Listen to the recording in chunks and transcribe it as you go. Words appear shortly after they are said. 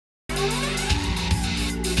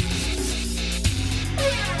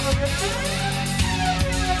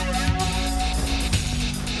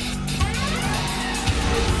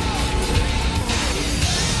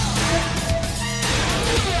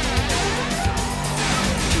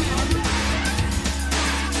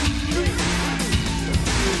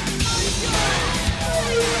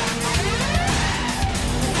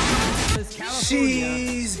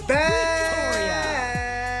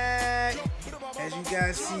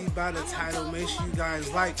guys see by the title, make sure you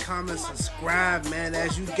guys like, comment, subscribe, man.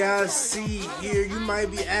 As you guys see here, you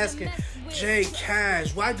might be asking, Jay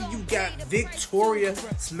Cash, why do you got Victoria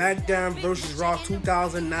SmackDown vs. Raw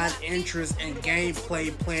 2009 interest and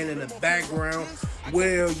gameplay playing in the background?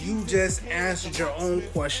 Well, you just answered your own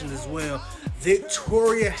question as well.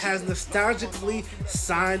 Victoria has nostalgically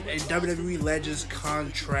signed a WWE Legends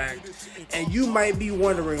contract, and you might be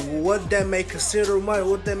wondering, well, what that may consider,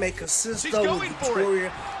 what that may consist of with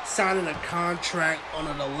Victoria signing a contract on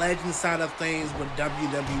the Legends side of things with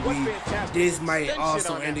WWE. This might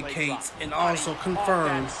also indicate and also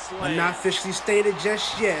confirm, but not officially stated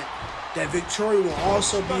just yet, that Victoria will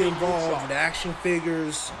also be involved with action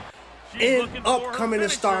figures in upcoming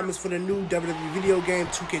installments for the new WWE video game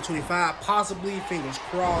 2K25, possibly, fingers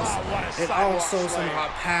crossed, and also some of her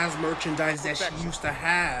past merchandise that she used to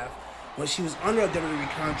have when she was under a WWE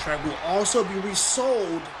contract will also be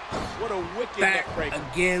resold back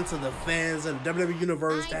again to the fans of the WWE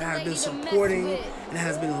universe that have been supporting and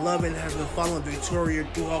has been loving, has been following Victoria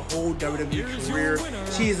through her whole WWE career.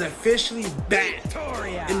 She is officially back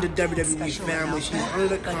in the WWE family. She's under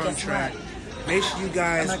the contract. Make sure you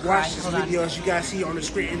guys watch this video as you guys see on the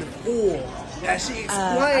screen in the full, as she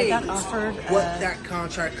explains what that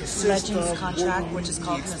contract consists of, contract, which is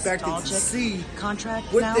called expected to see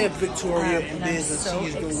contract with now. that Victoria and business she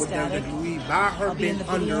is doing with WWE by her being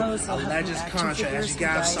under a Legends contract, as you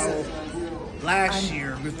guys saw last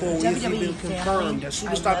year before we even confirmed that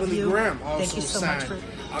Superstar Billy Graham also signed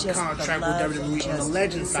a contract with WWE on the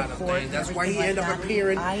Legends side of things. That's why he ended up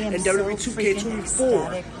appearing in WWE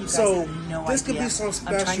 2K24. So this could be so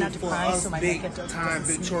special for us big time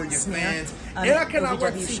Victoria fans. And I cannot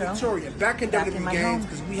wait to see Victoria back in WWE games,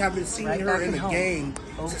 because we haven't seen her in the game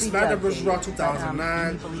since SmackDown vs. Raw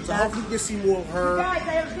 2009. So hopefully we can see more of her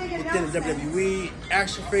within the WWE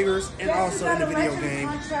action figures and also in the video game.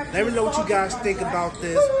 Let me know what you guys think about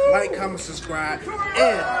this. Like, comment, subscribe,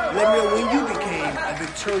 and let me know when you became a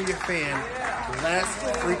Victoria fan. Let's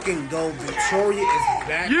freaking go. Victoria is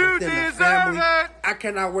back within the family. I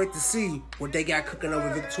cannot wait to see what they got cooking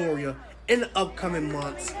over Victoria in the upcoming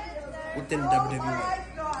months within the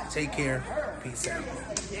WWE. Take care. Peace out.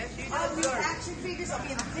 I'll be action figures. I'll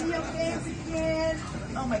be in the video games again.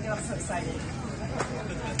 Oh my god, I'm so excited.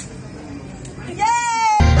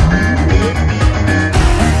 Yay!